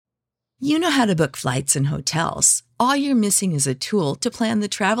You know how to book flights and hotels. All you're missing is a tool to plan the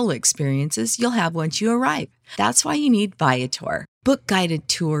travel experiences you'll have once you arrive. That's why you need Viator. Book guided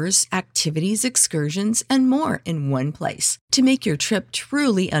tours, activities, excursions, and more in one place to make your trip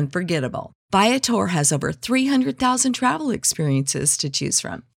truly unforgettable. Viator has over 300,000 travel experiences to choose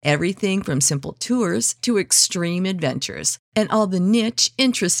from. Everything from simple tours to extreme adventures and all the niche,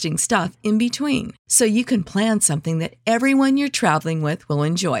 interesting stuff in between. So you can plan something that everyone you're traveling with will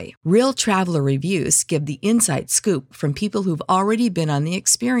enjoy. Real traveler reviews give the inside scoop from people who've already been on the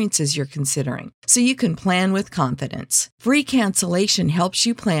experiences you're considering. So you can plan with confidence. Free cancellation helps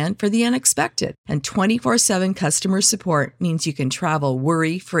you plan for the unexpected. And 24/7 customer support means you can travel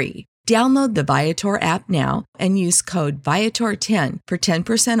worry-free. Download the Viator app now and use code Viator10 for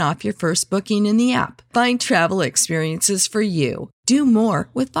 10% off your first booking in the app. Find travel experiences for you. Do more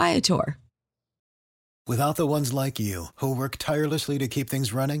with Viator. Without the ones like you, who work tirelessly to keep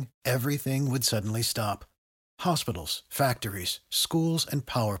things running, everything would suddenly stop. Hospitals, factories, schools, and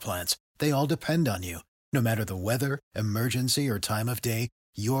power plants, they all depend on you. No matter the weather, emergency, or time of day,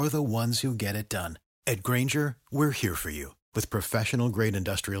 you're the ones who get it done. At Grainger, we're here for you with professional-grade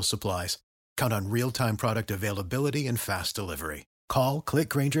industrial supplies. Count on real-time product availability and fast delivery. Call, click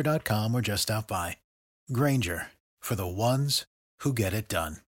Grainger.com, or just stop by. Grainger, for the ones who get it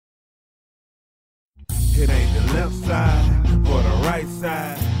done. It ain't the left side or the right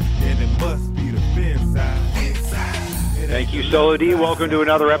side, and it must be the fin side. Thank you, Solo D. Welcome to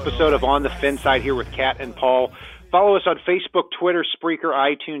another episode of On the Fin Side here with Kat and Paul. Follow us on Facebook, Twitter, Spreaker,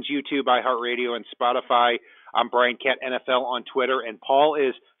 iTunes, YouTube, iHeartRadio, and Spotify. I'm Brian Cat NFL on Twitter, and Paul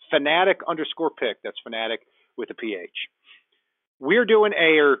is Fanatic_pick. That's Fanatic with a PH. We're doing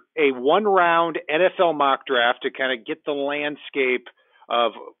a one-round NFL mock draft to kind of get the landscape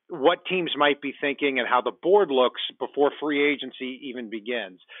of what teams might be thinking and how the board looks before free agency even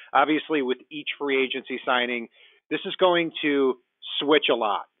begins. Obviously, with each free agency signing, this is going to switch a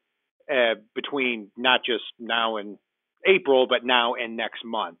lot between not just now and April, but now and next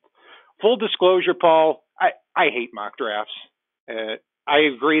month. Full disclosure, Paul, I hate mock drafts. I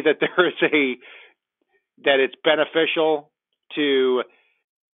agree that that it's beneficial to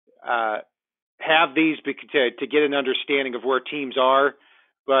have these to get an understanding of where teams are,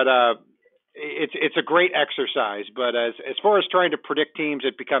 but it's a great exercise. But as far as trying to predict teams,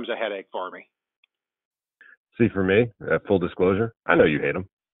 it becomes a headache for me. See, for me, full disclosure, I know you hate them.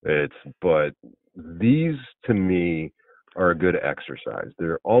 But these to me are a good exercise.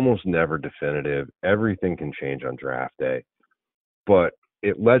 They're almost never definitive. Everything can change on draft day, but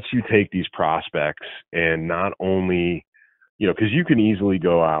it lets you take these prospects and not only, because you can easily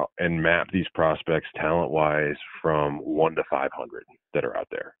go out and map these prospects talent-wise from 1 to 500 that are out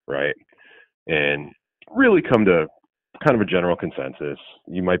there, right? And really come to kind of a general consensus.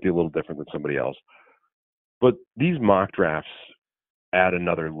 You might be a little different than somebody else, but these mock drafts add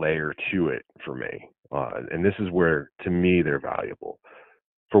another layer to it for me. And this is where, to me, they're valuable.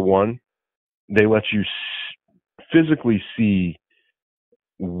 For one, they let you physically see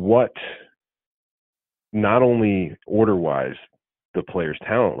what, not only order-wise, the player's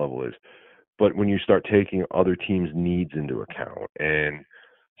talent level is, but when you start taking other teams' needs into account. And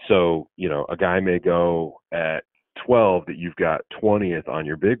so, a guy may go at 12 that you've got 20th on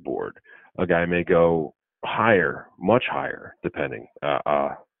your big board. A guy may go higher, much higher, depending.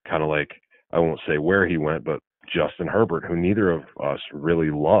 Kind of like, I won't say where he went, but Justin Herbert, who neither of us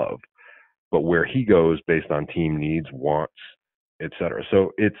really love, but where he goes based on team needs, wants, etc.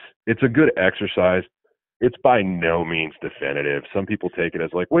 So it's a good exercise. It's by no means definitive. Some people take it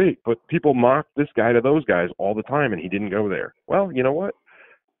as like, wait, but people mock this guy to those guys all the time, and he didn't go there. Well, you know what?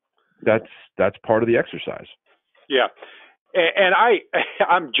 That's part of the exercise. Yeah. And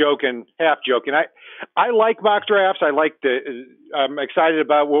I'm joking, half joking. I like mock drafts. I'm excited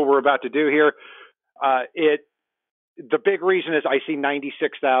about what we're about to do here. The big reason is I see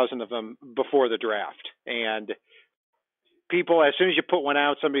 96,000 of them before the draft, and people, as soon as you put one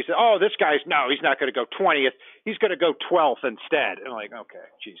out, somebody says, "Oh, this guy's he's not going to go 20th. He's going to go 12th instead." And I'm like, okay,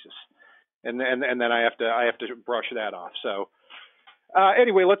 Jesus. And then I have to brush that off. So.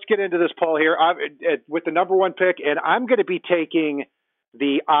 Anyway, let's get into this, Paul, here. With the number one pick, and I'm going to be taking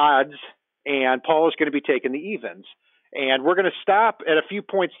the odds, and Paul is going to be taking the evens. And we're going to stop at a few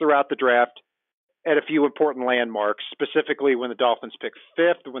points throughout the draft at a few important landmarks, specifically when the Dolphins pick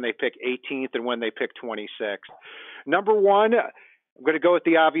 5th, when they pick 18th, and when they pick 26th. Number one, I'm going to go with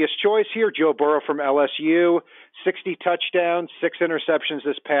the obvious choice here, Joe Burrow from LSU, 60 touchdowns, 6 interceptions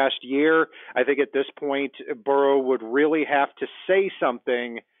this past year. I think at this point, Burrow would really have to say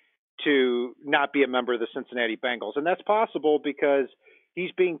something to not be a member of the Cincinnati Bengals. And that's possible because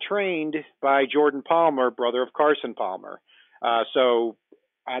he's being trained by Jordan Palmer, brother of Carson Palmer. So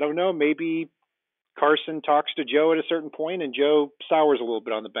I don't know, maybe Carson talks to Joe at a certain point and Joe sours a little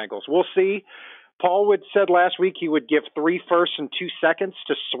bit on the Bengals. We'll see. Paul Wood said last week he would give 3 firsts and 2 seconds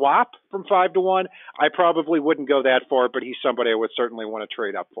to swap from 5-1. I probably wouldn't go that far, but he's somebody I would certainly want to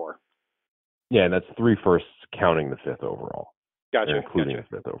trade up for. Yeah, and that's 3 firsts counting the 5th overall. Gotcha. Including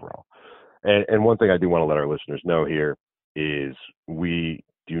the 5th overall. And one thing I do want to let our listeners know here is we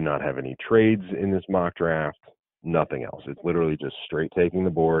do not have any trades in this mock draft, nothing else. It's literally just straight taking the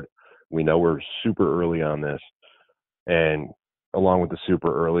board. We know we're super early on this, and along with the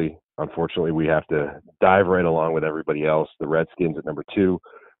super early, unfortunately, we have to dive right along with everybody else. The Redskins at number 2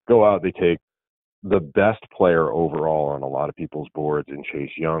 go out. They take the best player overall on a lot of people's boards in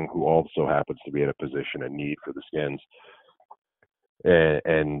Chase Young, who also happens to be in a position of need for the Skins.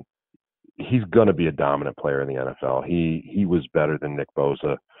 And he's going to be a dominant player in the NFL. He was better than Nick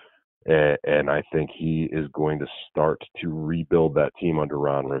Bosa, and I think he is going to start to rebuild that team under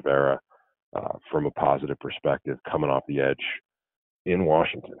Ron Rivera from a positive perspective, coming off the edge in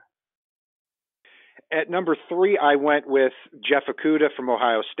Washington. At number 3, I went with Jeff Okudah from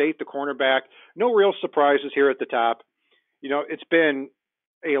Ohio State, the cornerback. No real surprises here at the top. You know, it's been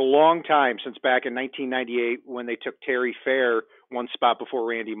a long time since back in 1998 when they took Terry Fair one spot before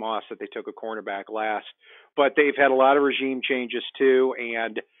Randy Moss that they took a cornerback last. But they've had a lot of regime changes too,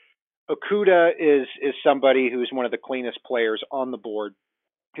 and Okudah is somebody who's one of the cleanest players on the board.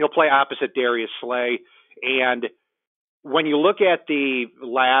 He'll play opposite Darius Slay, and when you look at the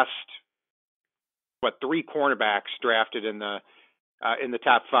last 3 cornerbacks drafted in the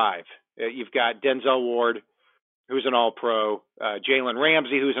top 5, you've got Denzel Ward, who's an All-Pro, Jalen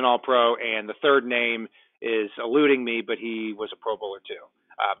Ramsey, who's an All-Pro, and the third name is eluding me, but he was a Pro Bowler too.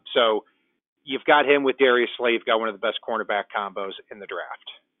 So you've got him with Darius Slay. You've got one of the best cornerback combos in the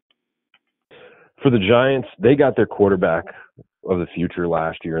draft. For the Giants, they got their quarterback of the future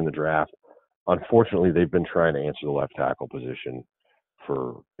last year in the draft. Unfortunately, they've been trying to answer the left tackle position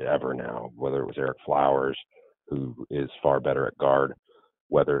forever now, whether it was Eric Flowers, who is far better at guard,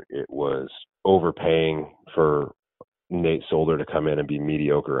 whether it was overpaying for Nate Solder to come in and be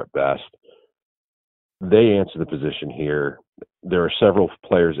mediocre at best. They answer the position here. There are several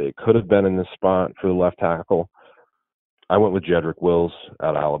players that could have been in this spot for the left tackle. I went with Jedrick Wills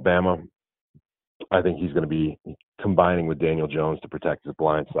out of Alabama. I think he's going to be combining with Daniel Jones to protect his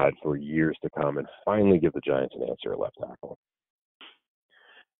blind side for years to come and finally give the Giants an answer at left tackle.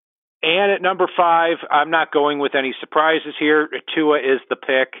 And at number 5, I'm not going with any surprises here. Tua is the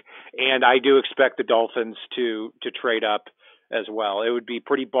pick, and I do expect the Dolphins to trade up as well. It would be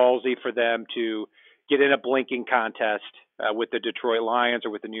pretty ballsy for them to get in a blinking contest with the Detroit Lions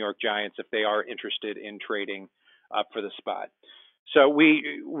or with the New York Giants if they are interested in trading up for the spot. So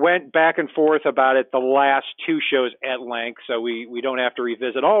we went back and forth about it the last 2 shows at length, so we don't have to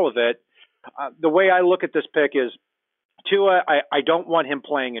revisit all of it. The way I look at this pick is Tua, I don't want him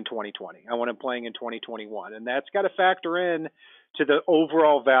playing in 2020. I want him playing in 2021, and that's got to factor in to the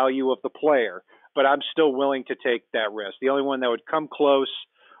overall value of the player. But I'm still willing to take that risk. The only one that would come close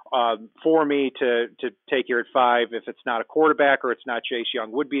for me to take here at 5, if it's not a quarterback or it's not Chase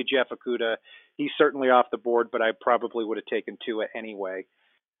Young, would be Jeff Okudah. He's certainly off the board, but I probably would have taken Tua anyway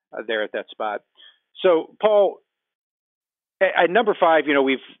there at that spot. So, Paul, at number 5,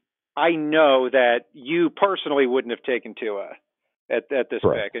 I know that you personally wouldn't have taken Tua at this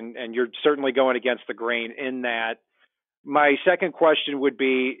pick, and you're certainly going against the grain in that. My second question would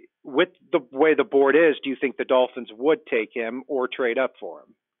be, with the way the board is, do you think the Dolphins would take him or trade up for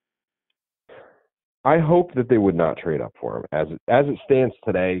him? I hope that they would not trade up for him. As it stands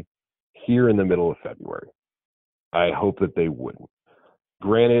today, here in the middle of February, I hope that they wouldn't.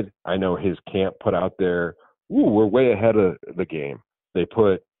 Granted, I know his camp put out there, we're way ahead of the game. They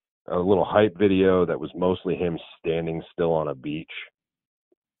put a little hype video that was mostly him standing still on a beach.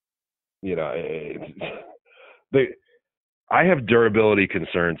 I have durability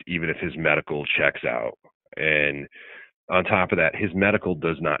concerns even if his medical checks out. And on top of that, his medical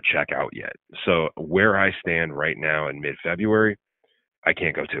does not check out yet. So where I stand right now in mid-February, I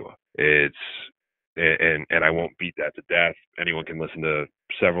can't go Tua. And I won't beat that to death. Anyone can listen to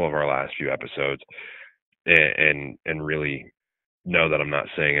several of our last few episodes and really know that I'm not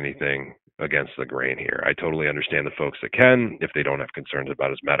saying anything against the grain here. I totally understand the folks that can if they don't have concerns about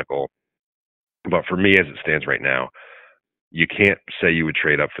his medical. But for me, as it stands right now, you can't say you would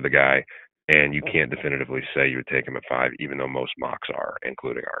trade up for the guy, and you can't definitively say you would take him at 5, even though most mocks are,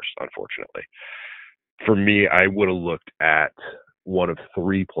 including ours, unfortunately. For me, I would have looked at one of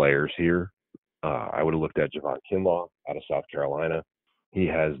 3 players here. I would have looked at Javon Kinlaw out of South Carolina. He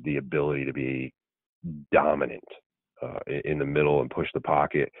has the ability to be dominant in the middle and push the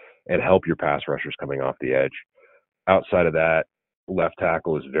pocket and help your pass rushers coming off the edge. Outside of that, left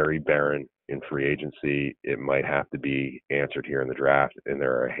tackle is very barren in free agency. It might have to be answered here in the draft, and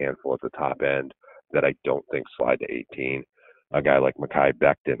there are a handful at the top end that I don't think slide to 18. A guy like Mekhi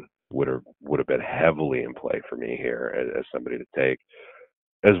Becton would have been heavily in play for me here as somebody to take,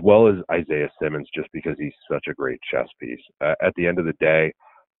 as well as Isaiah Simmons, just because he's such a great chess piece. At the end of the day,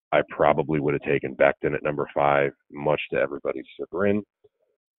 I probably would have taken Becton at number 5, much to everybody's chagrin.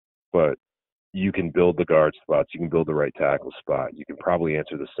 But you can build the guard spots, you can build the right tackle spot, you can probably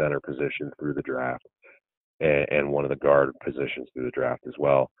answer the center position through the draft and one of the guard positions through the draft as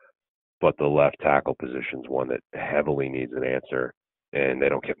well. But the left tackle position is one that heavily needs an answer, and they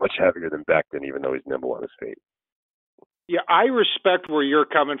don't get much heavier than Becton, even though he's nimble on his feet. Yeah, I respect where you're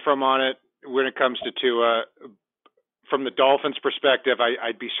coming from on it when it comes to Tua. From the Dolphins' perspective,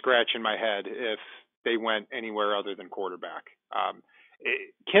 I'd be scratching my head if they went anywhere other than quarterback.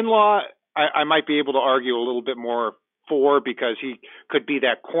 Kinlaw, I might be able to argue a little bit more for, because he could be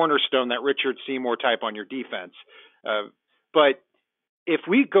that cornerstone, that Richard Seymour type on your defense. But if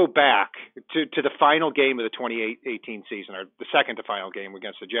we go back to the final game of the 2018 season, or the second to final game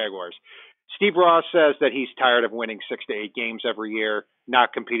against the Jaguars, Steve Ross says that he's tired of winning 6 to 8 games every year,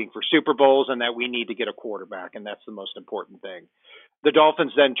 not competing for Super Bowls, and that we need to get a quarterback, and that's the most important thing. The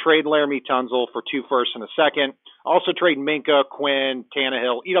Dolphins then trade Laramie Tunsil for 2 firsts and a second. Also trade Minka, Quinn,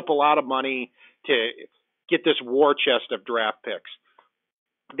 Tannehill, eat up a lot of money to get this war chest of draft picks.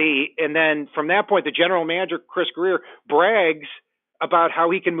 And then from that point, the general manager, Chris Greer, brags about how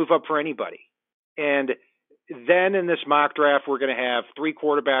he can move up for anybody. And then in this mock draft, we're going to have 3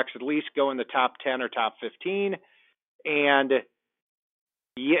 quarterbacks at least go in the top 10 or top 15, and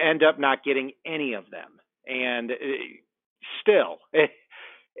you end up not getting any of them. And still,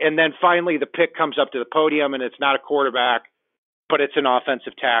 and then finally the pick comes up to the podium, and it's not a quarterback, but it's an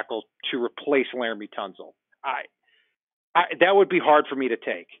offensive tackle to replace Laramie Tunsil. That would be hard for me to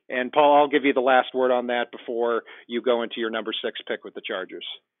take. And Paul, I'll give you the last word on that before you go into your number 6 pick with the Chargers.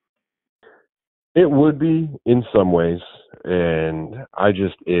 It would be in some ways, and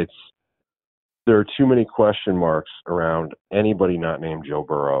there are too many question marks around anybody not named Joe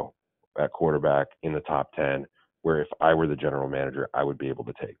Burrow at quarterback in the top 10, where if I were the general manager, I would be able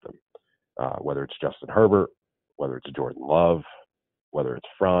to take them. Whether it's Justin Herbert, whether it's Jordan Love, whether it's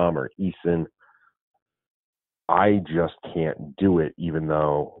Fromm or Eason, I just can't do it, even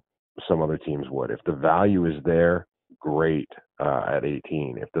though some other teams would. If the value is there, great at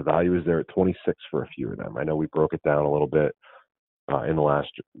 18. If the value is there at 26 for a few of them, I know we broke it down a little bit in the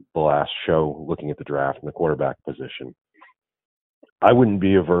last show, looking at the draft and the quarterback position. I wouldn't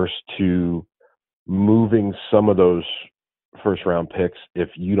be averse to moving some of those first round picks if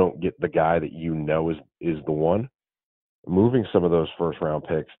you don't get the guy that you know is the one. Moving some of those first round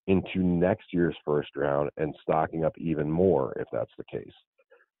picks into next year's first round and stocking up even more if that's the case.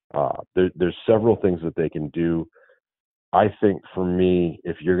 There's several things that they can do. I think for me,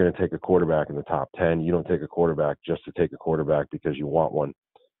 if you're going to take a quarterback in the top 10, you don't take a quarterback just to take a quarterback because you want one.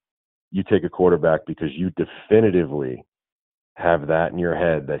 You take a quarterback because you definitively have that in your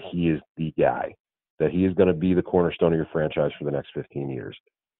head that he is the guy, that he is going to be the cornerstone of your franchise for the next 15 years.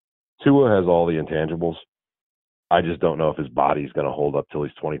 Tua has all the intangibles. I just don't know if his body's going to hold up till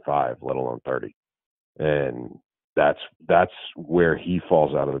he's 25, let alone 30. And that's where he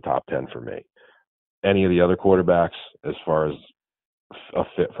falls out of the top 10 for me. Any of the other quarterbacks, as far as a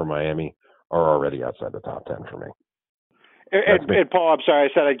fit for Miami, are already outside the top 10 for me. And Paul, I'm sorry,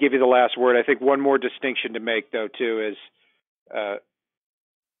 I said I'd give you the last word. I think one more distinction to make, though, too, is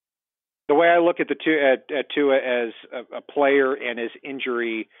the way I look at Tua as a player and his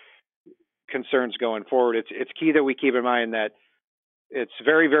injury concerns going forward. It's key that we keep in mind that it's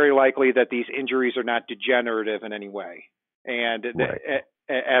very, very likely that these injuries are not degenerative in any way. And right.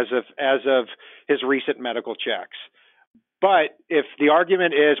 As of his recent medical checks. But if the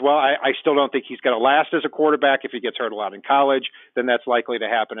argument is, well, I still don't think he's going to last as a quarterback. If he gets hurt a lot in college, then that's likely to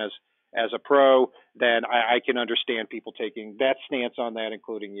happen as a pro. Then I can understand people taking that stance on that,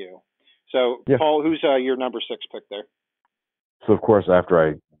 including you. So, yeah. Paul, who's your number 6 pick there? So, of course, after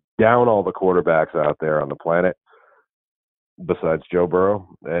I down all the quarterbacks out there on the planet, besides Joe Burrow,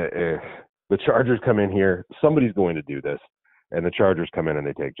 the Chargers come in here. Somebody's going to do this. And the Chargers come in and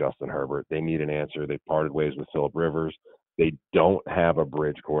they take Justin Herbert. They need an answer. They parted ways with Phillip Rivers. They don't have a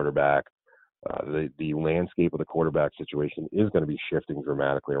bridge quarterback. The landscape of the quarterback situation is going to be shifting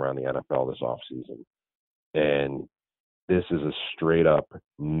dramatically around the NFL this offseason. And this is a straight-up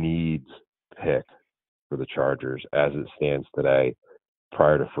needs pick for the Chargers as it stands today.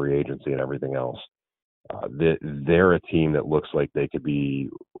 prior to free agency and everything else. They're a team that looks like they could be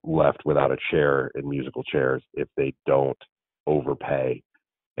left without a chair in musical chairs if they don't overpay.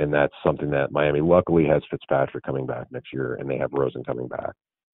 And that's something that Miami luckily has Fitzpatrick coming back next year, and they have Rosen coming back,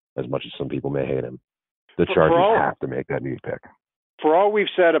 as much as some people may hate him. The Chargers have to make that need pick. For all we've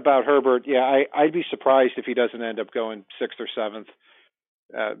said about Herbert, yeah, I'd be surprised if he doesn't end up going 6th or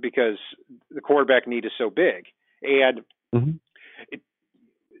 7th because the quarterback need is so big. And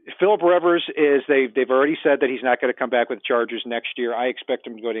Philip Rivers they've already said that he's not going to come back with the Chargers next year. I expect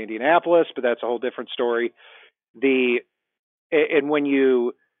him to go to Indianapolis, but that's a whole different story. And when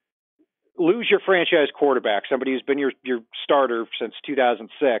you lose your franchise quarterback, somebody who's been your starter since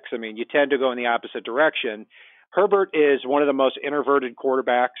 2006, I mean, you tend to go in the opposite direction. Herbert is one of the most introverted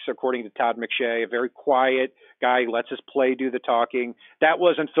quarterbacks, according to Todd McShay, a very quiet guy, lets his play do the talking. That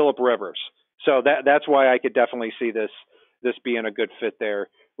wasn't Philip Rivers. So that's why I could definitely see this being a good fit there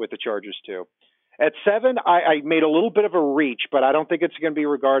with the Chargers too. At 7, I made a little bit of a reach, but I don't think it's going to be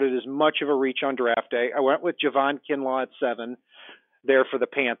regarded as much of a reach on draft day. I went with Javon Kinlaw at 7 there for the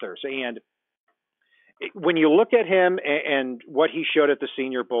Panthers. And when you look at him and what he showed at the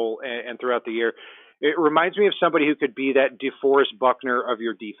Senior Bowl and throughout the year, it reminds me of somebody who could be that DeForest Buckner of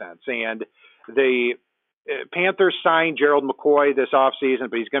your defense. And the Panthers signed Gerald McCoy this offseason,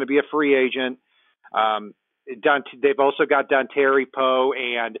 but he's going to be a free agent. They've also got Dontari Poe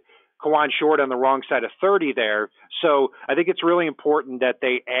and Kawan Short on the wrong side of 30 there. So I think it's really important that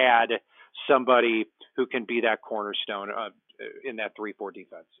they add somebody who can be that cornerstone in that 3-4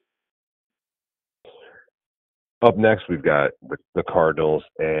 defense. Up next, we've got the Cardinals,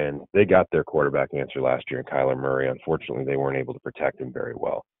 and they got their quarterback answer last year in Kyler Murray. Unfortunately, they weren't able to protect him very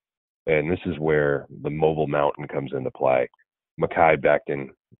well. And this is where the mobile mountain comes into play. Mekhi Becton,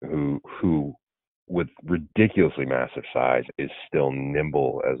 who with ridiculously massive size, is still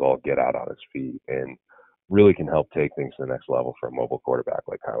nimble as all get out on his feet and really can help take things to the next level for a mobile quarterback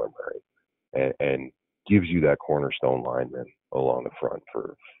like Kyler Murray, and gives you that cornerstone lineman along the front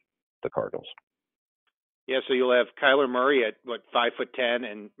for the Cardinals. Yeah, so you'll have Kyler Murray at 5'10"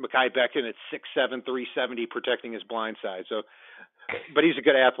 and Mekhi Becton at 6'7", 370, protecting his blind side. So, but he's a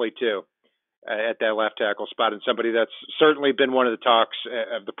good athlete too at that left tackle spot, and somebody that's certainly been one of the talks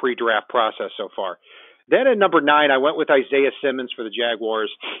of the pre-draft process so far. Then at number 9, I went with Isaiah Simmons for the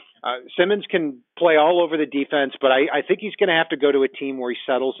Jaguars. Simmons can play all over the defense, but I think he's going to have to go to a team where he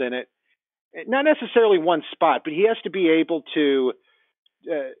settles in it. Not necessarily one spot, but he has to be able to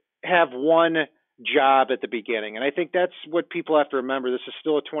have one job at the beginning. And I think that's what people have to remember. This is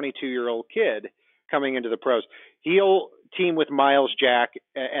still a 22-year-old kid coming into the pros. He'll team with Miles Jack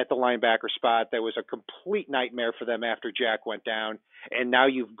at the linebacker spot. That was a complete nightmare for them after Jack went down. And now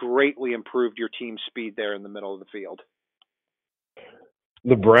you've greatly improved your team speed there in the middle of the field.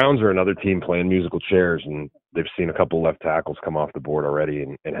 The Browns are another team playing musical chairs, and they've seen a couple left tackles come off the board already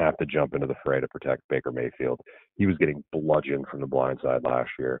and have to jump into the fray to protect Baker Mayfield. He was getting bludgeoned from the blind side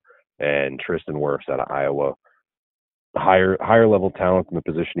last year. And Tristan Wirfs out of Iowa, higher level talent in the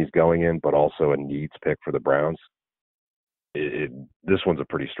position he's going in, but also a needs pick for the Browns. This one's a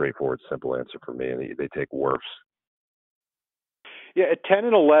pretty straightforward, simple answer for me, and they take Wirfs. Yeah, at 10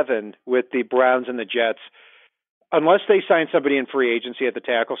 and 11 with the Browns and the Jets, unless they sign somebody in free agency at the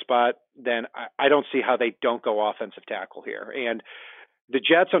tackle spot, then I don't see how they don't go offensive tackle here. And the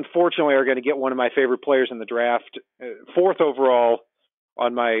Jets, unfortunately, are going to get one of my favorite players in the draft, 4th overall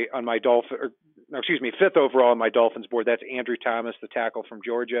on my fifth overall on my Dolphins board. That's Andrew Thomas, the tackle from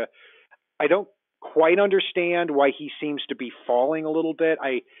Georgia. I don't quite understand why he seems to be falling a little bit.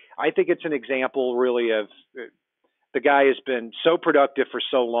 I think it's an example really of the guy has been so productive for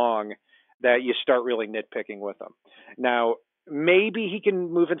so long that you start really nitpicking with him. Now, maybe he can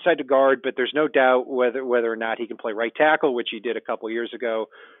move inside to guard, but there's no doubt whether or not he can play right tackle, which he did a couple years ago,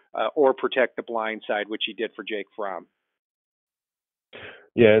 or protect the blind side, which he did for Jake Fromm.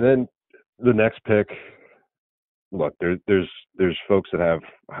 Yeah, and then the next pick, look, there's folks that have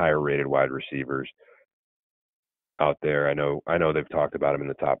higher rated wide receivers out there. I know they've talked about him in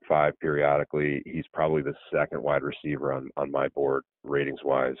the top 5 periodically. He's probably the second wide receiver on my board ratings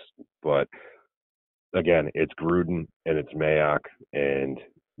wise. But again, it's Gruden and it's Mayock, and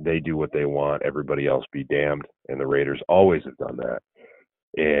they do what they want. Everybody else be damned. And the Raiders always have done that.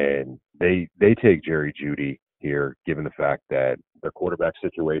 And they take Jerry Jeudy here, given the fact that their quarterback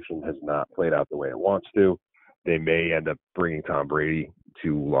situation has not played out the way it wants to. They may end up bringing Tom Brady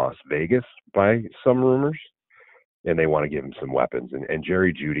to Las Vegas by some rumors, and they want to give him some weapons. And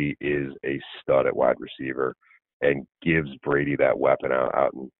Jerry Jeudy is a stud at wide receiver and gives Brady that weapon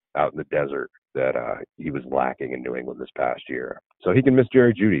out in the desert that he was lacking in New England this past year. So he can miss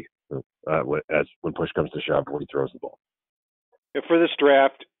Jerry Jeudy when push comes to shove when he throws the ball. For this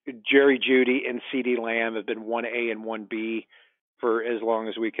draft, Jerry Jeudy and CeeDee Lamb have been 1A and 1B for as long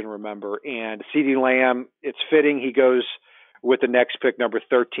as we can remember. And CeeDee Lamb, it's fitting he goes with the next pick, number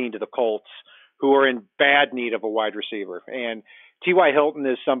 13, to the Colts, who are in bad need of a wide receiver. And T.Y. Hilton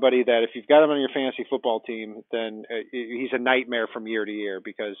is somebody that if you've got him on your fantasy football team, then he's a nightmare from year to year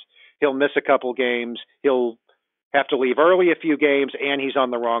because he'll miss a couple games. He'll have to leave early a few games, and he's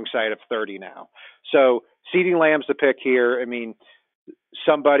on the wrong side of 30 now. So CeeDee Lamb's the pick here. I mean,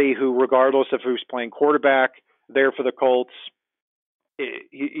 somebody who, regardless of who's playing quarterback there for the Colts,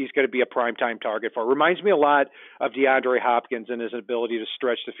 he's going to be a primetime target for. Reminds me a lot of DeAndre Hopkins and his ability to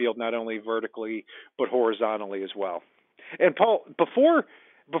stretch the field not only vertically but horizontally as well. And Paul, before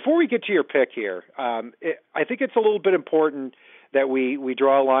we get to your pick here, I think it's a little bit important that we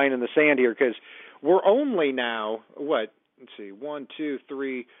draw a line in the sand here because we're only now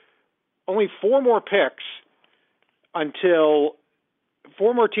only four more picks until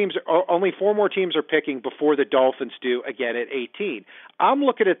only four more teams are picking before the Dolphins do again at 18. I'm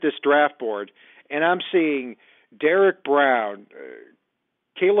looking at this draft board and I'm seeing Derek Brown,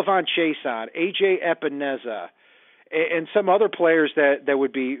 Kayvon Chaisson, AJ Epineza, and some other players that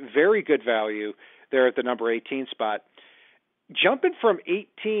would be very good value there at the number 18 spot. Jumping from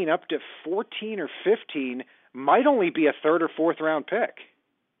 18 up to 14 or 15 might only be a third or fourth round pick.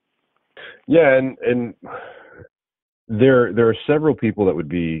 Yeah, and there are several people that would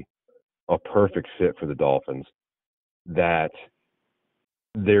be a perfect fit for the Dolphins. That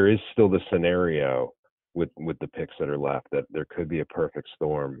there is still the scenario with the picks that are left that there could be a perfect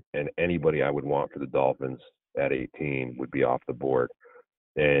storm, and anybody I would want for the Dolphins at 18 would be off the board.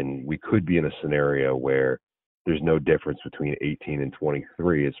 And we could be in a scenario where there's no difference between 18 and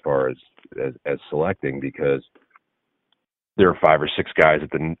 23 as far as selecting, because there are 5 or 6 guys at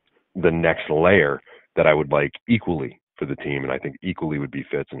the next layer that I would like equally for the team, and I think equally would be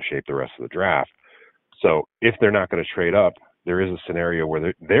fits and shape the rest of the draft. So if they're not going to trade up, there is a scenario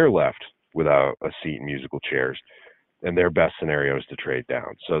where they're left without a seat in musical chairs, and their best scenario is to trade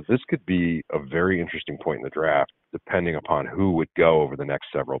down. So this could be a very interesting point in the draft, depending upon who would go over the next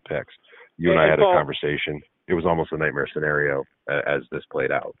several picks. You and I had a conversation. It was almost a nightmare scenario as this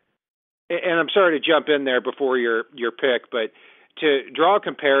played out. And I'm sorry to jump in there before your pick, but to draw a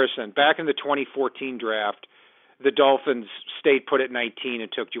comparison, back in the 2014 draft, the Dolphins stayed put at 19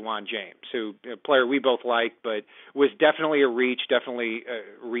 and took Juwan James, who a player we both liked, but was definitely a reach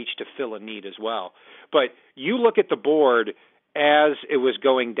to fill a need as well. But you look at the board as it was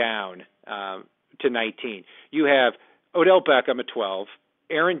going down to 19. You have Odell Beckham at 12,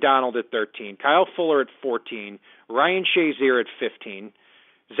 Aaron Donald at 13, Kyle Fuller at 14, Ryan Shazier at 15,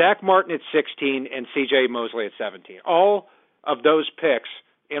 Zach Martin at 16, and C.J. Mosley at 17. All of those picks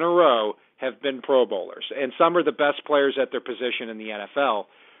in a row have been Pro Bowlers, and some are the best players at their position in the NFL,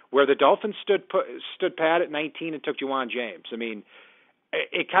 where the Dolphins stood pat at 19 and took Juwan James. I mean,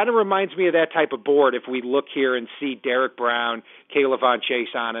 it kind of reminds me of that type of board if we look here and see Derek Brown, Kayvon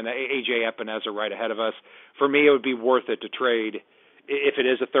Chaisson, and AJ Epineza right ahead of us. For me, it would be worth it to trade, if it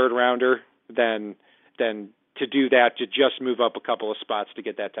is a third rounder, than to do that, to just move up a couple of spots to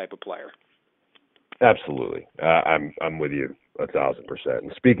get that type of player. Absolutely. I'm with you 1,000%.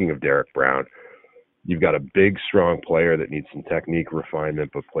 And speaking of Derek Brown, you've got a big, strong player that needs some technique refinement,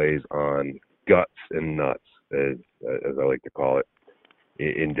 but plays on guts and nuts, as I like to call it,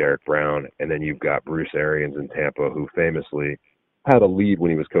 in Derek Brown. And then you've got Bruce Arians in Tampa, who famously had a lead when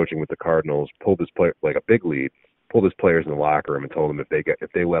he was coaching with the Cardinals, pulled his player, like a big lead, pulled his players in the locker room and told them if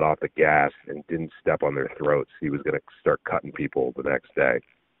they let off the gas and didn't step on their throats, he was going to start cutting people the next day.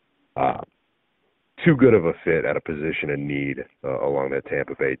 Too good of a fit at a position in need along that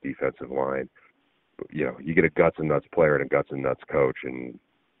Tampa Bay defensive line. You know, you get a guts and nuts player and a guts and nuts coach, and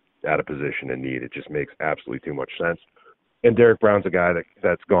at a position in need, it just makes absolutely too much sense. And Derek Brown's a guy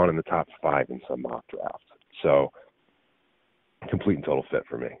that's gone in the top 5 in some mock drafts. So, complete and total fit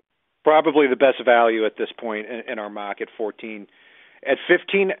for me. Probably the best value at this point in our mock at 14. At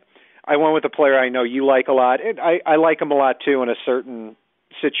 15, I went with a player I know you like a lot. And I like him a lot, too, in a certain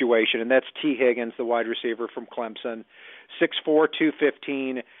situation, and that's T. Higgins, the wide receiver from Clemson, 6'4",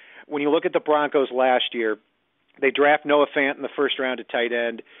 215. When you look at the Broncos last year, they draft Noah Fant in the first round at tight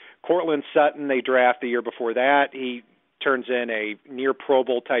end. Cortland Sutton they draft the year before that. He turns in a near Pro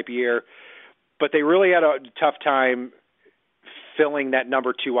Bowl type year. But they really had a tough time filling that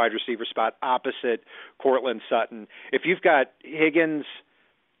number 2 wide receiver spot opposite Cortland Sutton. If you've got Higgins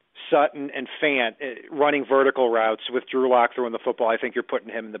Sutton, and Fant running vertical routes with Drew Lock throwing the football, I think you're putting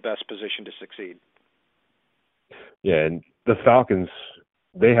him in the best position to succeed. Yeah, and the Falcons,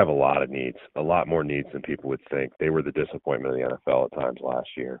 they have a lot of needs, a lot more needs than people would think. They were the disappointment of the NFL at times last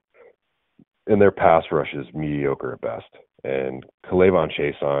year. And their pass rush is mediocre at best. And K'Lavon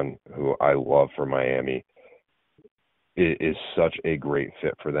Chaisson, who I love for Miami, is such a great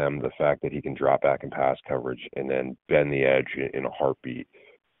fit for them. The fact that he can drop back in pass coverage and then bend the edge in a heartbeat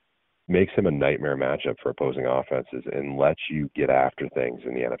makes him a nightmare matchup for opposing offenses and lets you get after things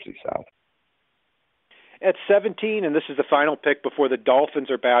in the NFC South. At 17, and this is the final pick before the Dolphins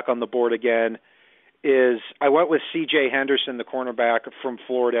are back on the board again, is I went with C.J. Henderson, the cornerback from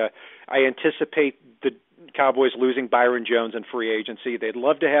Florida. I anticipate the Cowboys losing Byron Jones in free agency. They'd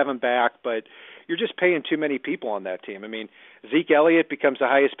love to have him back, but you're just paying too many people on that team. I mean, Zeke Elliott becomes the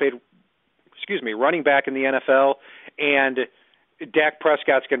highest paid, running back in the NFL, and Dak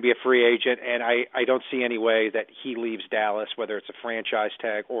Prescott's going to be a free agent, and I don't see any way that he leaves Dallas, whether it's a franchise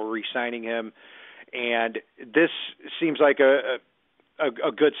tag or re-signing him. And this seems like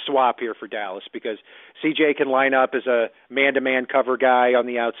a good swap here for Dallas because CJ can line up as a man-to-man cover guy on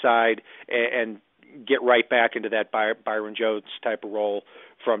the outside and get right back into that Byron Jones type of role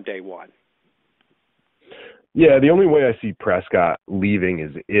from day one. Yeah, the only way I see Prescott leaving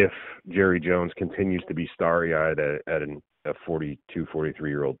is if Jerry Jones continues to be starry-eyed at a 42,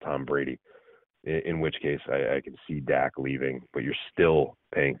 43-year-old Tom Brady, in which case I can see Dak leaving, but you're still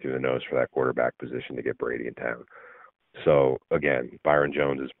paying through the nose for that quarterback position to get Brady in town. So, again, Byron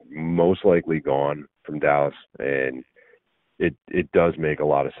Jones is most likely gone from Dallas, and it does make a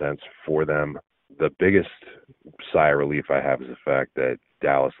lot of sense for them. The biggest sigh of relief I have is the fact that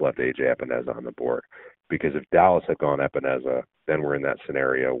Dallas left A.J. Epineza on the board, because if Dallas had gone Epineza, then we're in that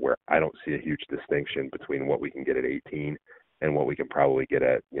scenario where I don't see a huge distinction between what we can get at 18 and what we can probably get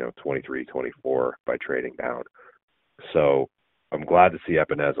at 23, 24 by trading down. So I'm glad to see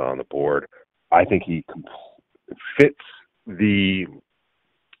Epineza on the board. I think he fits the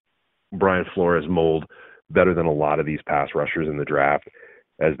Brian Flores mold better than a lot of these pass rushers in the draft,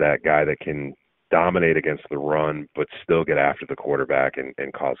 as that guy that can dominate against the run but still get after the quarterback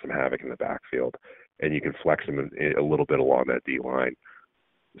and cause some havoc in the backfield. And you can flex him a little bit along that D-line.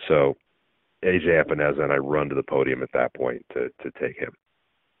 So A.J. Epineza, and I run to the podium at that point to take him.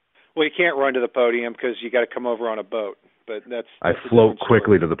 Well, you can't run to the podium because you got to come over on a boat. But that's I float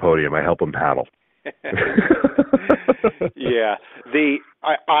quickly to the podium. I help him paddle. Yeah,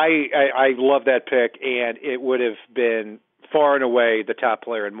 I love that pick, and it would have been far and away the top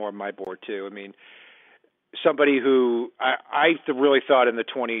player and more on my board too. I mean, somebody who I really thought in the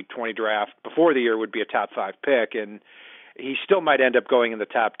 2020 draft before the year would be a top 5 pick, and he still might end up going in the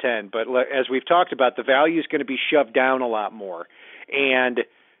top 10. But as we've talked about, the value is going to be shoved down a lot more. And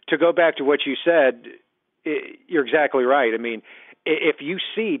to go back to what you said, you're exactly right. I mean, if you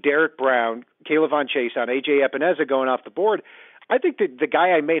see Derek Brown, K'Lavon Chaisson, A.J. Epineza going off the board, I think that the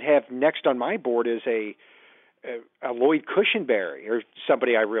guy I might have next on my board is a Lloyd Cushenberry or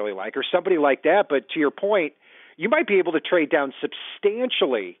somebody I really like or somebody like that. But to your point, you might be able to trade down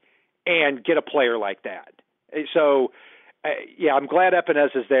substantially and get a player like that. So, yeah, I'm glad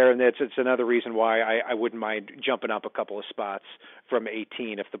Epineza is there, and it's another reason why I wouldn't mind jumping up a couple of spots from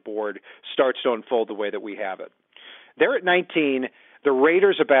 18 if the board starts to unfold the way that we have it. They're at 19. The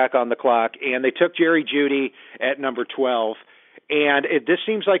Raiders are back on the clock, and they took Jerry Jeudy at number 12. And this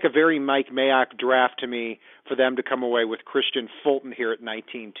seems like a very Mike Mayock draft to me for them to come away with Christian Fulton here at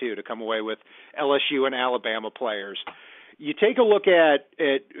 19, too, to come away with LSU and Alabama players. You take a look at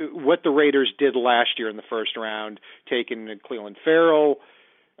what the Raiders did last year in the first round, taking Cleveland Farrell,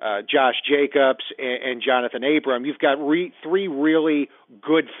 Josh Jacobs, and Jonathan Abram. You've got three really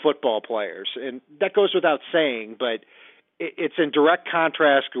good football players, and that goes without saying, but it's in direct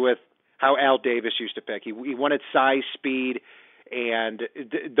contrast with how Al Davis used to pick. He wanted size, speed, and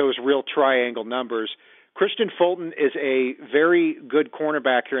those real triangle numbers. Christian Fulton is a very good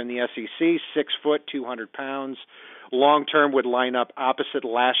cornerback here in the SEC, 6 foot, 200 pounds. Long-term would line up opposite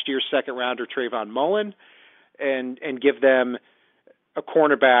last year's second-rounder Trayvon Mullen and give them a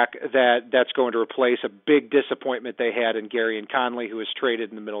cornerback that's going to replace a big disappointment they had in Gary Conley, who was traded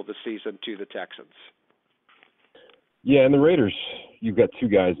in the middle of the season to the Texans. Yeah, and the Raiders, you've got two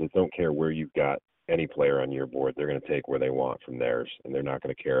guys that don't care where you've got any player on your board. They're going to take where they want from theirs, and they're not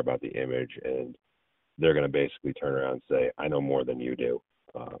going to care about the image, and they're going to basically turn around and say, I know more than you do,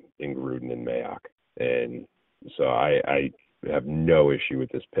 in Gruden and Mayock. And so I have no issue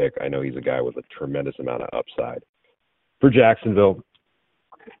with this pick. I know he's a guy with a tremendous amount of upside. For Jacksonville,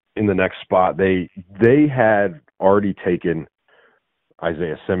 in the next spot, they had already taken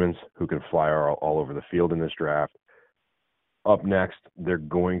Isaiah Simmons, who can fly all over the field in this draft. Up next, they're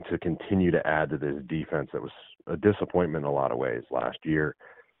going to continue to add to this defense that was a disappointment in a lot of ways last year.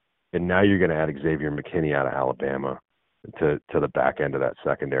 And now you're going to add Xavier McKinney out of Alabama to the back end of that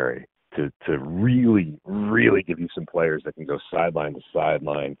secondary to really, really give you some players that can go sideline to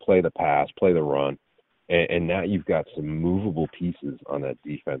sideline, play the pass, play the run. And now you've got some movable pieces on that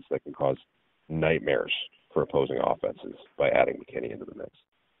defense that can cause nightmares for opposing offenses by adding McKinney into the mix.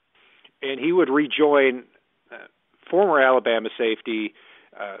 And he would rejoin former Alabama safety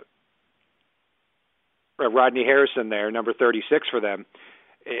Rodney Harrison there, number 36 for them.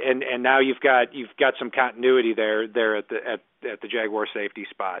 And now you've got some continuity there at the Jaguar safety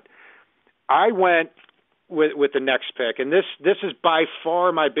spot. I went with the next pick, and this is by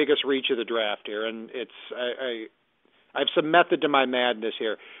far my biggest reach of the draft here, and I have some method to my madness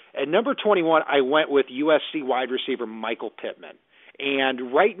here. At number 21, I went with USC wide receiver Michael Pittman.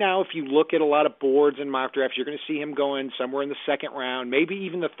 And right now, if you look at a lot of boards and mock drafts, you're going to see him going somewhere in the second round, maybe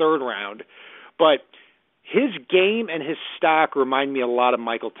even the third round. But his game and his stock remind me a lot of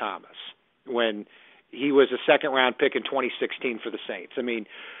Michael Thomas when he was a second-round pick in 2016 for the Saints. I mean,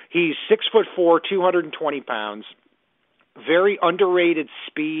 he's 6'4", 220 pounds, very underrated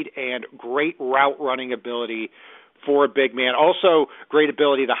speed and great route running ability for a big man. Also, great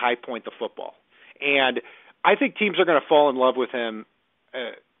ability to high point the football. And I think teams are going to fall in love with him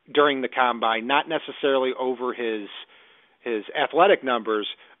during the combine, not necessarily over his athletic numbers,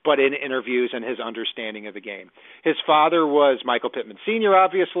 but in interviews and his understanding of the game. His father was Michael Pittman Sr.,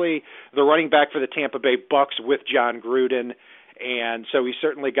 obviously, the running back for the Tampa Bay Bucks with John Gruden, and so he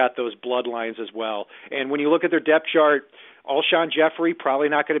certainly got those bloodlines as well. And when you look at their depth chart, Alshon Jeffrey probably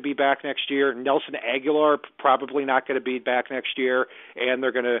not going to be back next year. Nelson Aguilar probably not going to be back next year, and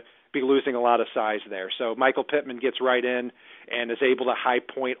they're going to be losing a lot of size there. So Michael Pittman gets right in and is able to high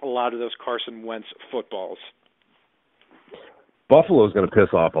point a lot of those Carson Wentz footballs. Buffalo's going to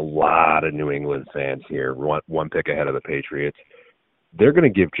piss off a lot of New England fans here, one pick ahead of the Patriots. They're going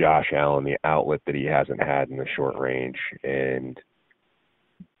to give Josh Allen the outlet that he hasn't had in the short range and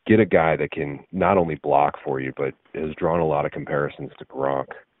get a guy that can not only block for you, but has drawn a lot of comparisons to Gronk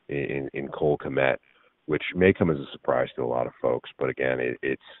in Cole Kmet, which may come as a surprise to a lot of folks. But again,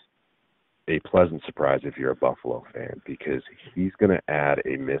 it's a pleasant surprise if you're a Buffalo fan, because he's going to add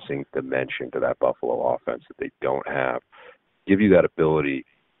a missing dimension to that Buffalo offense that they don't have. Give you that ability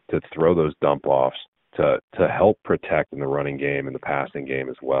to throw those dump-offs, to help protect in the running game and the passing game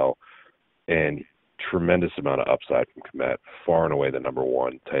as well. And tremendous amount of upside from Kmet, far and away the number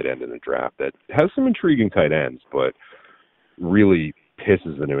one tight end in the draft that has some intriguing tight ends, but really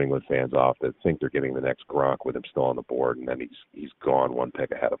pisses the New England fans off that think they're getting the next Gronk with him still on the board, and then he's gone one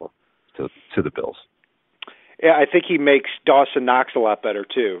pick ahead of them to the Bills. Yeah, I think he makes Dawson Knox a lot better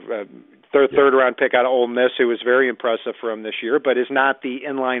too. Third round pick out of Ole Miss, who was very impressive for him this year, but is not the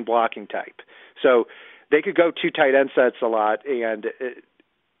inline blocking type. So they could go two tight end sets a lot, and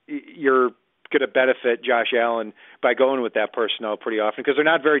you're going to benefit Josh Allen by going with that personnel pretty often because they're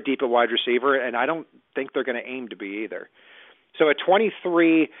not very deep at wide receiver, and I don't think they're going to aim to be either. So at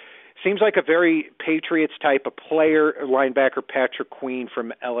 23, seems like a very Patriots type of player, linebacker Patrick Queen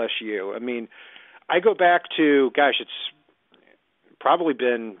from LSU. I mean, I go back to, it's probably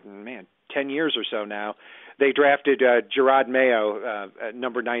been, 10 years or so now. They drafted Gerard Mayo,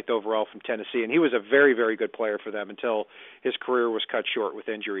 number 9th overall from Tennessee, and he was a very, very good player for them until his career was cut short with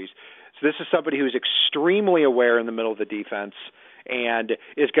injuries. So this is somebody who's extremely aware in the middle of the defense and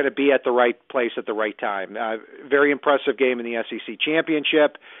is going to be at the right place at the right time. Very impressive game in the SEC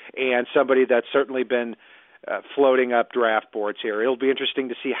championship, and somebody that's certainly been floating up draft boards here. It'll be interesting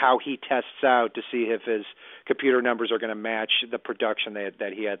to see how he tests out to see if his computer numbers are going to match the production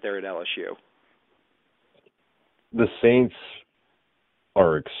that he had there at LSU. The Saints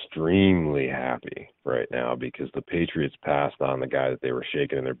are extremely happy right now because the Patriots passed on the guy that they were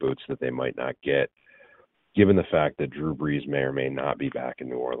shaking in their boots that they might not get, given the fact that Drew Brees may or may not be back in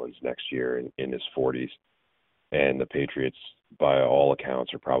New Orleans next year in his 40s. And the Patriots, by all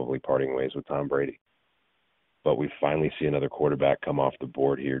accounts, are probably parting ways with Tom Brady. But we finally see another quarterback come off the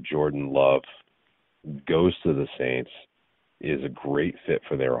board here. Jordan Love goes to the Saints, is a great fit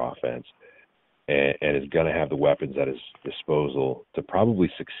for their offense, and is going to have the weapons at his disposal to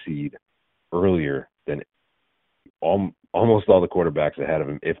probably succeed earlier than almost all the quarterbacks ahead of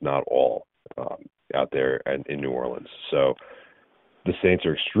him, if not all, out there in New Orleans. So the Saints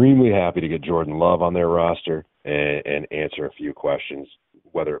are extremely happy to get Jordan Love on their roster and answer a few questions,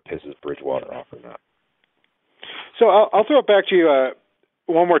 whether it pisses Bridgewater off or not. So I'll throw it back to you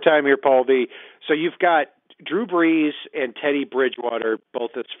one more time here, Paul. So you've got Drew Brees and Teddy Bridgewater,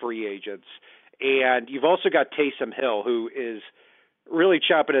 both as free agents. And you've also got Taysom Hill, who is really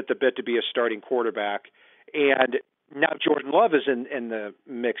chomping at the bit to be a starting quarterback. And now Jordan Love is in the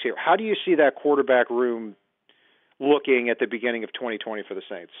mix here. How do you see that quarterback room looking at the beginning of 2020 for the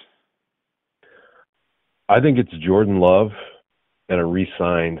Saints? I think it's Jordan Love and a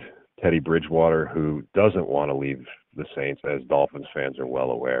re-signed Teddy Bridgewater, who doesn't want to leave the Saints, as Dolphins fans are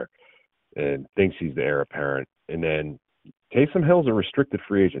well aware, and thinks he's the heir apparent. And then Taysom Hill's a restricted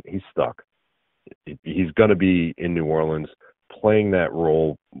free agent. He's stuck. He's going to be in New Orleans playing that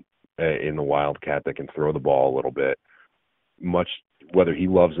role in the Wildcat that can throw the ball a little bit, much whether he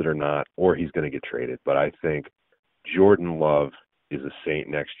loves it or not, or he's going to get traded. But I think Jordan Love is a Saint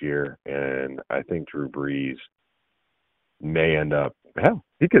next year, and I think Drew Brees may end up, hell,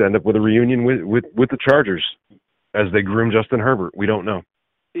 he could end up with a reunion with the Chargers as they groom Justin Herbert. We don't know.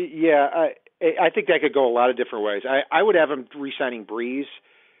 Yeah, I think that could go a lot of different ways. I would have him re-signing Brees,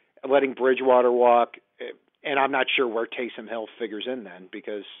 letting Bridgewater walk, and I'm not sure where Taysom Hill figures in then,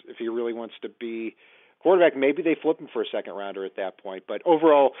 because if he really wants to be quarterback, maybe they flip him for a second rounder at that point. But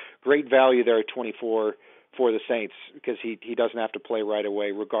overall, great value there at 24 for the Saints, because he doesn't have to play right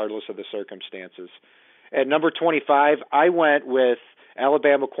away regardless of the circumstances. At number 25, I went with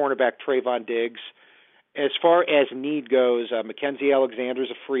Alabama cornerback Trayvon Diggs. As far as need goes, Mackenzie Alexander's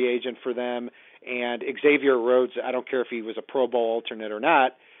a free agent for them, and Xavier Rhodes, I don't care if he was a Pro Bowl alternate or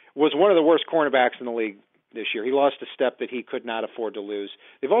not, was one of the worst cornerbacks in the league this year. He lost a step that he could not afford to lose.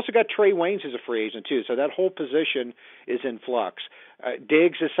 They've also got Trey Waynes as a free agent too, so that whole position is in flux.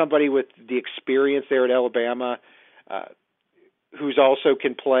 Diggs is somebody with the experience there at Alabama, who's also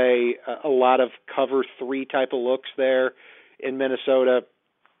can play a lot of cover 3 type of looks there in Minnesota,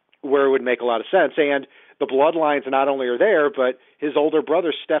 where it would make a lot of sense. And the bloodlines not only are there, but his older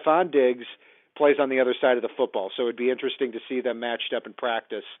brother, Stephon Diggs, plays on the other side of the football. So it'd be interesting to see them matched up in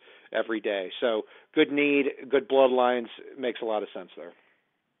practice every day. So good need, good bloodlines, makes a lot of sense there.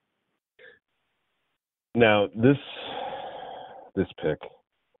 Now, this pick,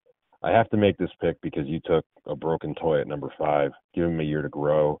 I have to make this pick because you took a broken toy at number 5. Give him a year to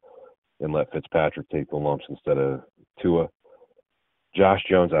grow and let Fitzpatrick take the lumps instead of Tua. Josh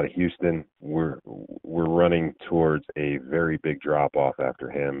Jones out of Houston, we're running towards a very big drop-off after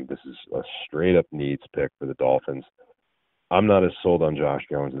him. This is a straight-up needs pick for the Dolphins. I'm not as sold on Josh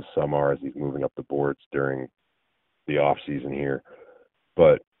Jones as some are as he's moving up the boards during the offseason here.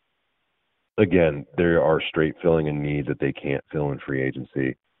 But, again, there are straight filling in needs that they can't fill in free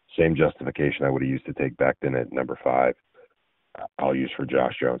agency. Same justification I would have used to take Becton at number 5. I'll use for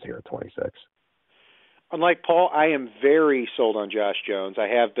Josh Jones here at 26. Unlike Paul, I am very sold on Josh Jones. I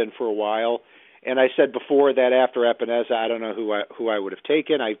have been for a while, and I said before that after Epineza, I don't know who I would have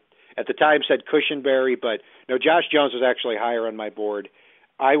taken. I at the time said Cushenberry, but no, Josh Jones was actually higher on my board.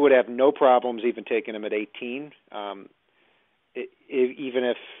 I would have no problems even taking him at 18,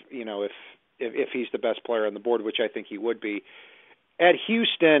 even if he's the best player on the board, which I think he would be. At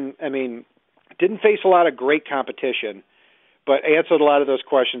Houston, I mean, didn't face a lot of great competition, but answered a lot of those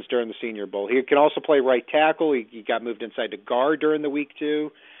questions during the Senior Bowl. He can also play right tackle. He got moved inside to guard during the week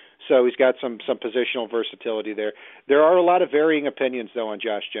too, so he's got some positional versatility there. There are a lot of varying opinions though on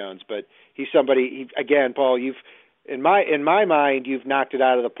Josh Jones, but he's somebody. Again, Paul, you've in my mind, you've knocked it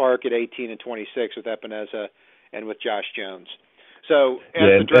out of the park at 18 and 26 with Epineza and with Josh Jones. So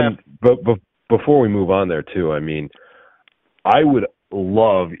as the draft, but before we move on there too, I mean, I would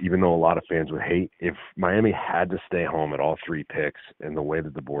love, even though a lot of fans would hate, if Miami had to stay home at all 3 picks and the way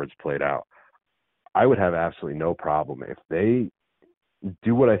that the boards played out, I would have absolutely no problem if they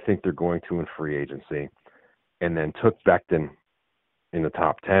do what I think they're going to in free agency and then took Becton in the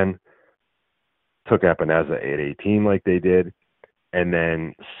top 10, took Epineza at 18 like they did, and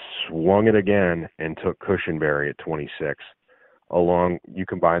then swung it again and took Cushenberry at 26. You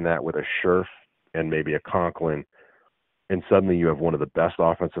combine that with a Scherf and maybe a Conklin, and suddenly you have one of the best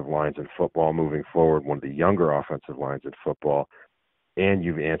offensive lines in football moving forward, one of the younger offensive lines in football, and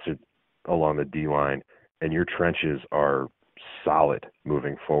you've answered along the D-line, and your trenches are solid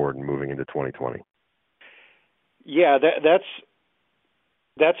moving forward and moving into 2020. Yeah,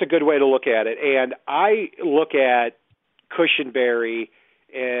 that's a good way to look at it. And I look at Cushenberry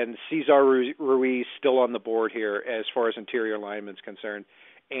and Cesar Ruiz still on the board here as far as interior linemen's concerned.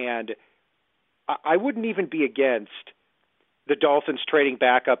 And I wouldn't even be against the Dolphins trading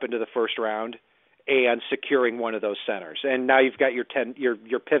back up into the first round and securing one of those centers. And now you've got your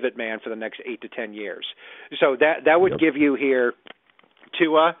pivot man for the next 8 to 10 years. So that would give you here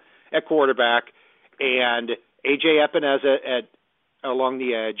Tua at quarterback and A.J. Epineza along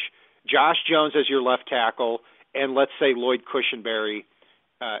the edge, Josh Jones as your left tackle, and let's say Lloyd Cushenberry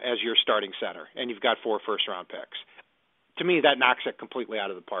as your starting center, and you've got 4 first-round picks. To me, that knocks it completely out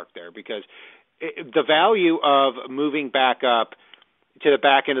of the park there, because the value of moving back up to the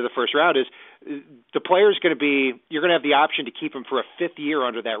back end of the first round is the player's going to be, you're going to have the option to keep him for a 5th year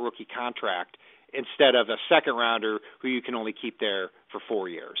under that rookie contract instead of a second rounder who you can only keep there for 4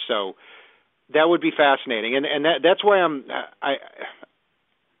 years. So that would be fascinating. And that's why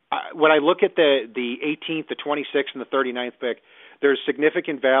when I look at the 18th, the 26th, and the 39th pick, there's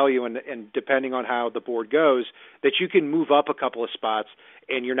significant value, and depending on how the board goes, that you can move up a couple of spots,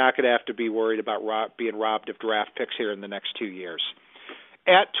 and you're not going to have to be worried about being robbed of draft picks here in the next 2 years.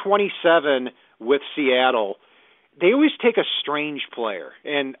 At 27 with Seattle, they always take a strange player.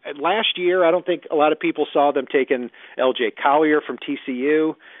 And last year, I don't think a lot of people saw them taking L.J. Collier from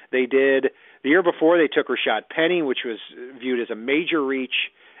TCU. They did. The year before, they took Rashad Penny, which was viewed as a major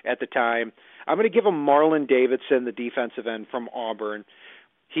reach at the time. I'm going to give him Marlon Davidson, the defensive end from Auburn.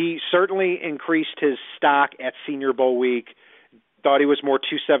 He certainly increased his stock at Senior Bowl week. Thought he was more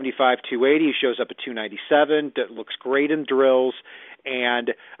 275, 280. He shows up at 297. That looks great in drills,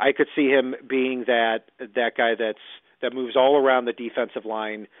 and I could see him being that guy that moves all around the defensive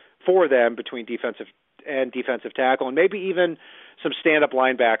line for them between defensive and defensive tackle, and maybe even some stand-up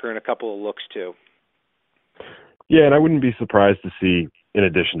linebacker and a couple of looks too. Yeah, and I wouldn't be surprised to see, in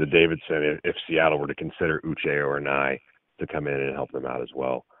addition to Davidson, if Seattle were to consider Uche or Nye to come in and help them out as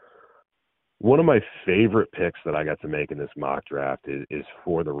well. One of my favorite picks that I got to make in this mock draft is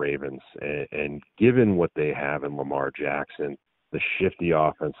for the Ravens. And given what they have in Lamar Jackson, the shifty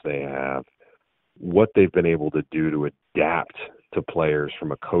offense they have, what they've been able to do to adapt to players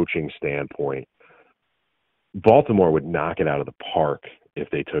from a coaching standpoint, Baltimore would knock it out of the park if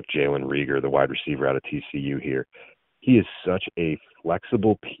they took Jalen Reagor, the wide receiver out of TCU here. He is such a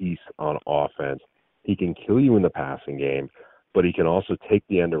flexible piece on offense. He can kill you in the passing game, but he can also take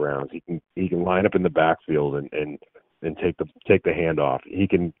the end arounds. He can line up in the backfield and take the handoff. He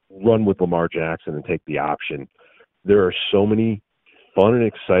can run with Lamar Jackson and take the option. There are so many fun and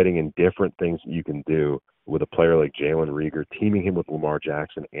exciting and different things that you can do with a player like Jalen Reagor, teaming him with Lamar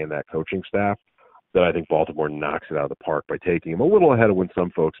Jackson and that coaching staff, that I think Baltimore knocks it out of the park by taking him a little ahead of when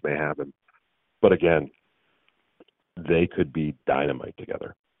some folks may have him. But again, they could be dynamite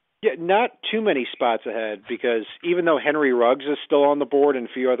together. Yeah, not too many spots ahead, because even though Henry Ruggs is still on the board and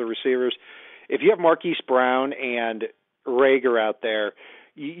a few other receivers, if you have Marquise Brown and Reagor out there,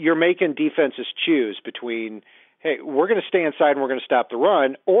 you're making defenses choose between, hey, we're going to stay inside and we're going to stop the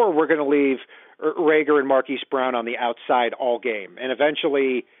run, or we're going to leave Reagor and Marquise Brown on the outside all game. And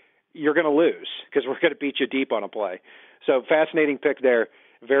eventually you're going to lose because we're going to beat you deep on a play. So fascinating pick there.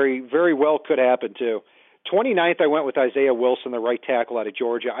 Very, very well could happen too. 29th, I went with Isaiah Wilson, the right tackle out of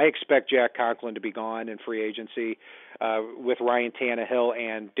Georgia. I expect Jack Conklin to be gone in free agency with Ryan Tannehill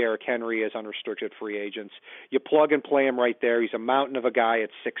and Derrick Henry as unrestricted free agents. You plug and play him right there. He's a mountain of a guy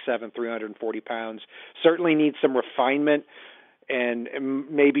at 6'7", 340 pounds. Certainly needs some refinement, and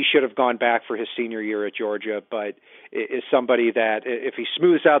maybe should have gone back for his senior year at Georgia, but is somebody that if he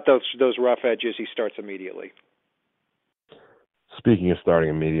smooths out those rough edges, he starts immediately. Speaking of starting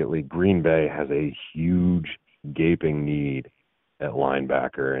immediately, Green Bay has a huge gaping need at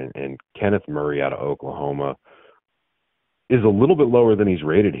linebacker, and Kenneth Murray out of Oklahoma is a little bit lower than he's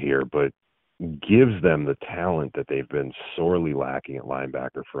rated here, but gives them the talent that they've been sorely lacking at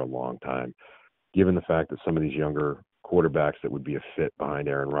linebacker for a long time, given the fact that some of these younger quarterbacks that would be a fit behind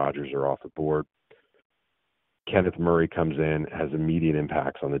Aaron Rodgers are off the board. Kenneth Murray comes in, has immediate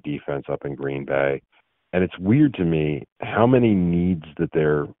impacts on the defense up in Green Bay. And it's weird to me how many needs that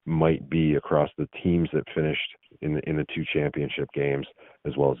there might be across the teams that finished in the 2 championship games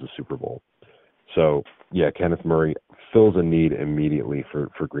as well as the Super Bowl. So, yeah, Kenneth Murray fills a need immediately for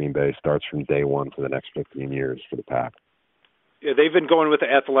Green Bay, starts from day one for the next 15 years for the Pack. Yeah, they've been going with the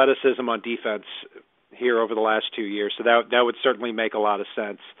athleticism on defense here over the last 2 years, so that would certainly make a lot of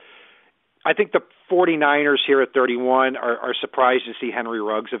sense. I think the 49ers here at 31 are surprised to see Henry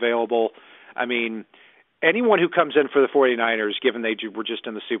Ruggs available. I mean, anyone who comes in for the 49ers, given they were just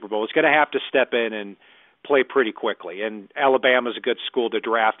in the Super Bowl, is going to have to step in and play pretty quickly. And Alabama's a good school to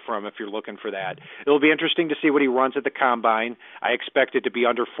draft from if you're looking for that. It'll be interesting to see what he runs at the Combine. I expect it to be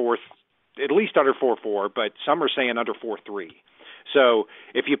at least under 4.4, but some are saying under 4.3. So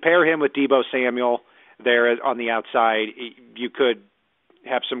if you pair him with Deebo Samuel there on the outside, you could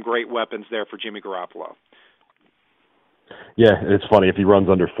have some great weapons there for Jimmy Garoppolo. Yeah, it's funny. If he runs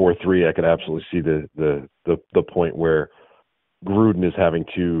under 4.3, I could absolutely see the point where Gruden is having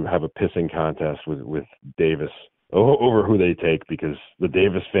to have a pissing contest with Davis over who they take, because the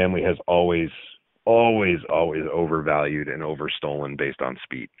Davis family has always overvalued and overstolen based on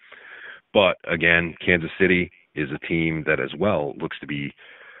speed. But again, Kansas City is a team that as well looks to be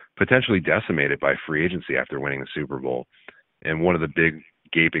potentially decimated by free agency after winning the Super Bowl. And one of the big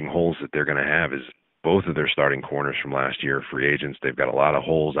gaping holes that they're going to have is both of their starting corners from last year, free agents. They've got a lot of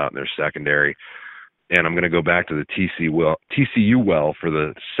holes out in their secondary. And I'm going to go back to the TCU well for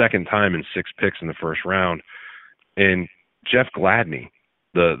the second time in 6 picks in the first round. And Jeff Gladney,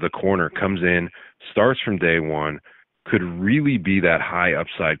 the corner, comes in, starts from day one, could really be that high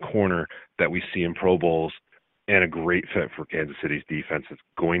upside corner that we see in Pro Bowls, and a great fit for Kansas City's defense. It's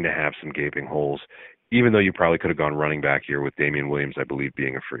going to have some gaping holes, even though you probably could have gone running back here with Damian Williams, I believe,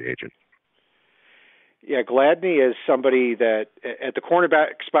 being a free agent. Yeah, Gladney is somebody that at the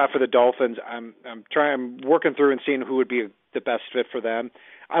cornerback spot for the Dolphins, I'm working through and seeing who would be the best fit for them.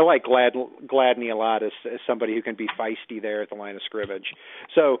 I like Gladney a lot as somebody who can be feisty there at the line of scrimmage.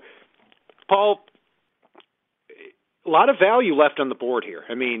 So, Paul, a lot of value left on the board here.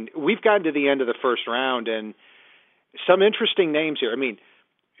 I mean, we've gotten to the end of the first round, and some interesting names here. I mean,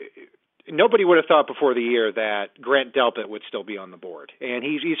 nobody would have thought before the year that Grant Delpit would still be on the board, and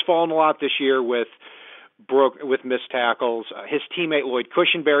he's fallen a lot this year with missed tackles. His teammate Lloyd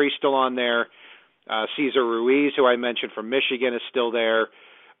Cushenberry's still on there. Cesar Ruiz, who I mentioned from Michigan, is still there.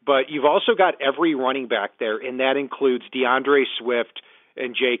 But you've also got every running back there, and that includes DeAndre Swift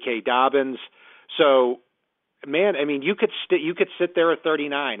and J.K. Dobbins. So, man, I mean, you could sit there at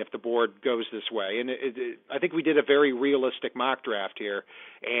 39 if the board goes this way. And I think we did a very realistic mock draft here.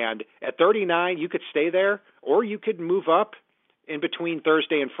 And at 39, you could stay there, or you could move up in between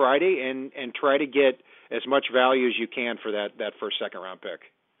Thursday and Friday and try to get as much value as you can for that first, second-round pick.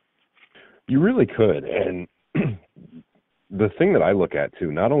 You really could. And the thing that I look at,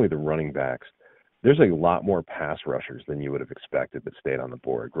 too, not only the running backs, there's a lot more pass rushers than you would have expected that stayed on the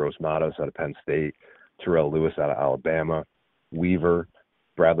board. Gross Matos out of Penn State, Terrell Lewis out of Alabama, Weaver,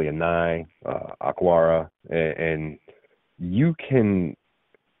 Bradley Anae, Aquara, and you can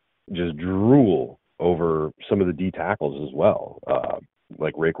just drool over some of the D tackles as well,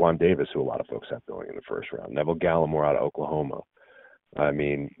 like Raekwon Davis, who a lot of folks have going in the first round, Neville Gallimore out of Oklahoma. I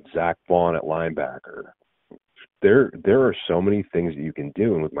mean, Zach Vaughn at linebacker. There are so many things that you can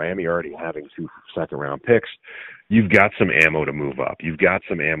do, and with Miami already having 2 second-round picks, you've got some ammo to move up. You've got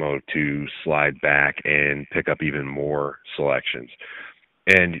some ammo to slide back and pick up even more selections.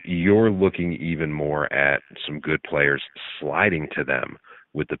 And you're looking even more at some good players sliding to them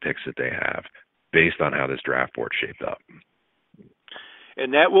with the picks that they have based on how this draft board shaped up.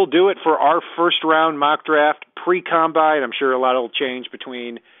 And that will do it for our first-round mock draft pre-combine. I'm sure a lot will change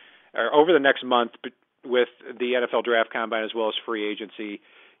over the next month with the NFL Draft Combine as well as free agency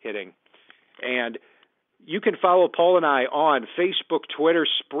hitting. And you can follow Paul and I on Facebook, Twitter,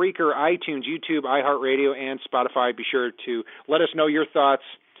 Spreaker, iTunes, YouTube, iHeartRadio, and Spotify. Be sure to let us know your thoughts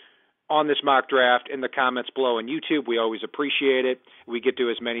on this mock draft in the comments below on YouTube. We always appreciate it. We get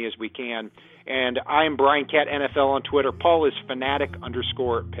to as many as we can. And I am Brian Cat NFL on Twitter. Paul is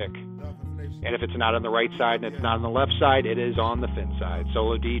fanatic_pick. And if it's not on the right side and it's not on the left side, it is on the fin side.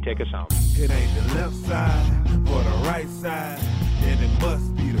 Solo D, take us home. It ain't the left side or the right side, and it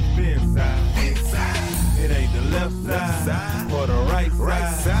must be the fin side. It ain't the left side or the right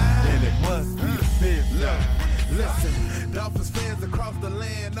side, and it must be the fin side. Listen, Dolphins fans across the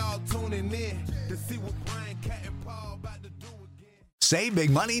land all tuning in to see what Brian Cat and Paul about to do again. Save big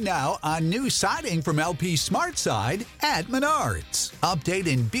money now on new siding from LP SmartSide at Menards.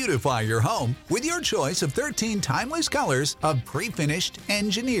 Update and beautify your home with your choice of 13 timeless colors of pre-finished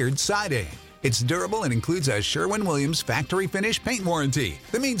engineered siding. It's durable and includes a Sherwin-Williams factory finish paint warranty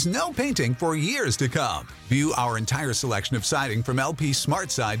that means no painting for years to come. View our entire selection of siding from LP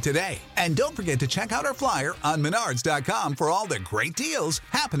SmartSide today. And don't forget to check out our flyer on Menards.com for all the great deals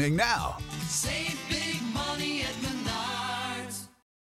happening now. Save